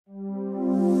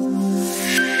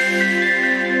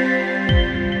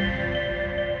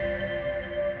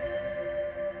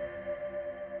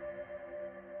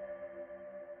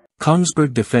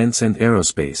Kongsberg Defence and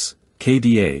Aerospace,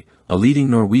 KDA, a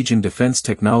leading Norwegian defence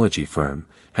technology firm,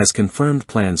 has confirmed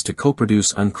plans to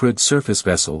co-produce uncrewed surface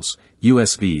vessels,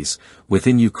 USVs,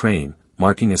 within Ukraine,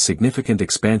 marking a significant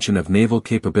expansion of naval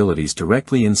capabilities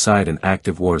directly inside an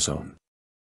active war zone.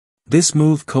 This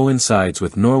move coincides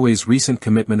with Norway's recent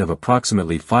commitment of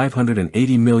approximately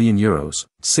 €580 million,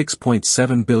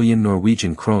 6.7 billion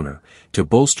Norwegian kroner, to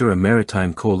bolster a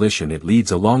maritime coalition it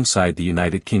leads alongside the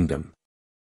United Kingdom.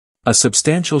 A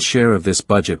substantial share of this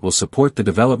budget will support the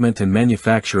development and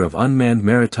manufacture of unmanned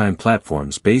maritime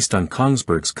platforms based on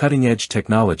Kongsberg's cutting-edge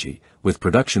technology, with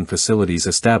production facilities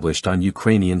established on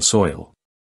Ukrainian soil.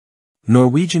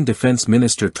 Norwegian Defence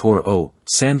Minister Tor O.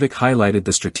 Sandvik highlighted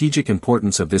the strategic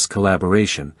importance of this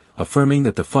collaboration, affirming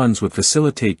that the funds would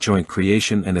facilitate joint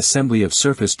creation and assembly of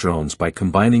surface drones by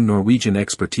combining Norwegian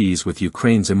expertise with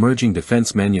Ukraine's emerging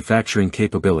defence manufacturing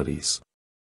capabilities.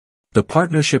 The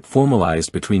partnership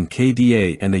formalized between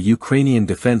KDA and a Ukrainian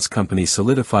defense company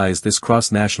solidifies this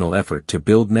cross-national effort to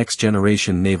build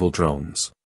next-generation naval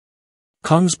drones.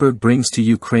 Kongsberg brings to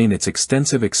Ukraine its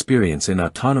extensive experience in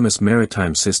autonomous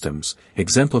maritime systems,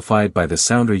 exemplified by the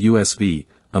Sounder USV,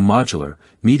 a modular,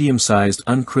 medium-sized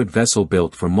uncrewed vessel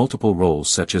built for multiple roles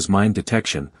such as mine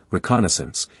detection,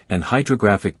 reconnaissance, and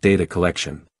hydrographic data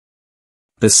collection.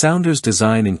 The Sounder's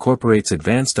design incorporates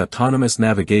advanced autonomous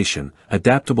navigation,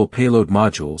 adaptable payload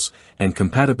modules, and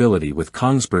compatibility with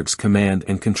Kongsberg's command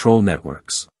and control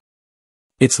networks.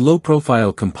 Its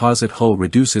low-profile composite hull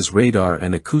reduces radar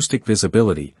and acoustic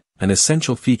visibility, an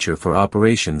essential feature for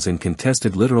operations in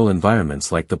contested littoral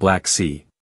environments like the Black Sea.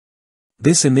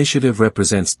 This initiative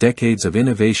represents decades of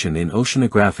innovation in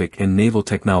oceanographic and naval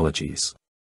technologies.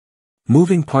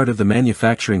 Moving part of the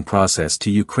manufacturing process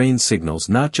to Ukraine signals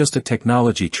not just a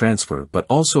technology transfer but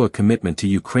also a commitment to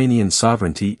Ukrainian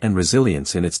sovereignty and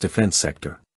resilience in its defense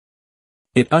sector.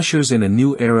 It ushers in a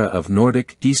new era of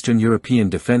Nordic, Eastern European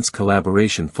defense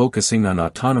collaboration focusing on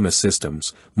autonomous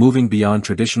systems, moving beyond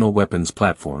traditional weapons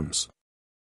platforms.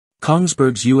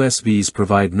 Kongsberg's USVs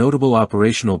provide notable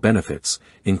operational benefits,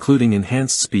 including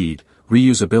enhanced speed,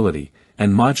 reusability,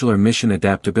 and modular mission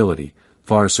adaptability,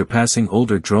 far surpassing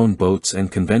older drone boats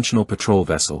and conventional patrol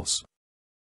vessels.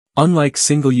 Unlike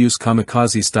single-use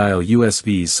kamikaze-style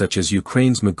USVs such as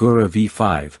Ukraine's Magura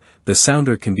V5, the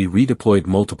Sounder can be redeployed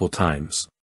multiple times.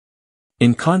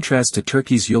 In contrast to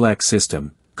Turkey's Yulak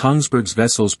system, Kongsberg's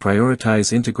vessels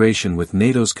prioritize integration with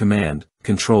NATO's command,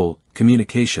 control,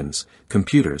 communications,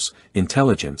 computers,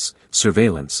 intelligence,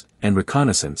 surveillance, and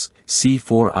reconnaissance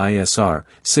C4ISR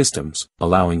systems,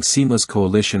 allowing seamless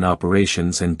coalition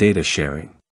operations and data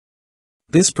sharing.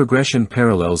 This progression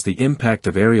parallels the impact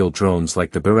of aerial drones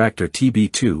like the Bayraktar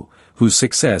TB2, whose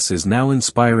success is now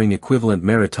inspiring equivalent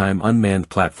maritime unmanned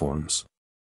platforms.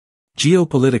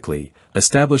 Geopolitically,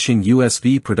 establishing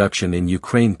USV production in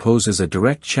Ukraine poses a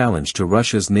direct challenge to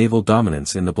Russia's naval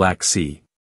dominance in the Black Sea.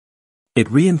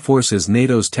 It reinforces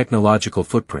NATO's technological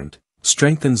footprint,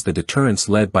 strengthens the deterrence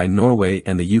led by Norway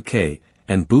and the UK,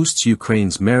 and boosts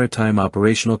Ukraine's maritime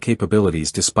operational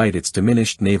capabilities despite its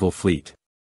diminished naval fleet.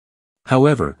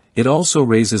 However, it also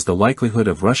raises the likelihood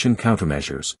of Russian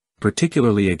countermeasures,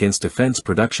 particularly against defense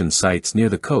production sites near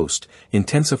the coast,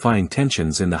 intensifying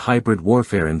tensions in the hybrid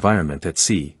warfare environment at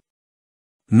sea.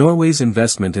 Norway's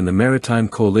investment in the maritime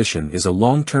coalition is a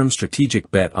long-term strategic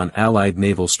bet on Allied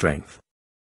naval strength.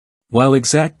 While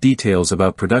exact details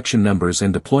about production numbers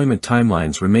and deployment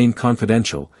timelines remain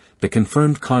confidential, the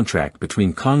confirmed contract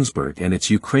between Kongsberg and its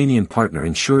Ukrainian partner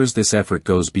ensures this effort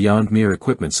goes beyond mere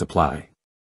equipment supply.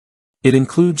 It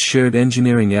includes shared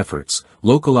engineering efforts,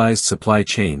 localized supply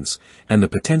chains, and the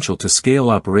potential to scale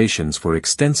operations for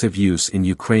extensive use in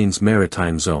Ukraine's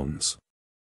maritime zones.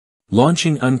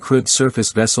 Launching uncrewed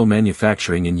surface vessel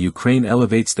manufacturing in Ukraine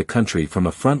elevates the country from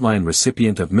a frontline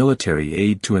recipient of military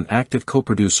aid to an active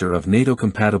co-producer of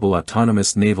NATO-compatible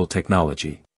autonomous naval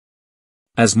technology.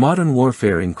 As modern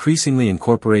warfare increasingly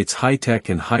incorporates high-tech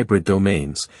and hybrid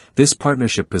domains, this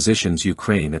partnership positions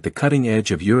Ukraine at the cutting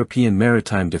edge of European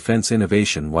maritime defense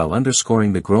innovation while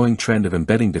underscoring the growing trend of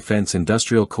embedding defense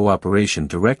industrial cooperation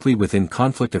directly within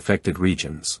conflict-affected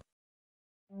regions.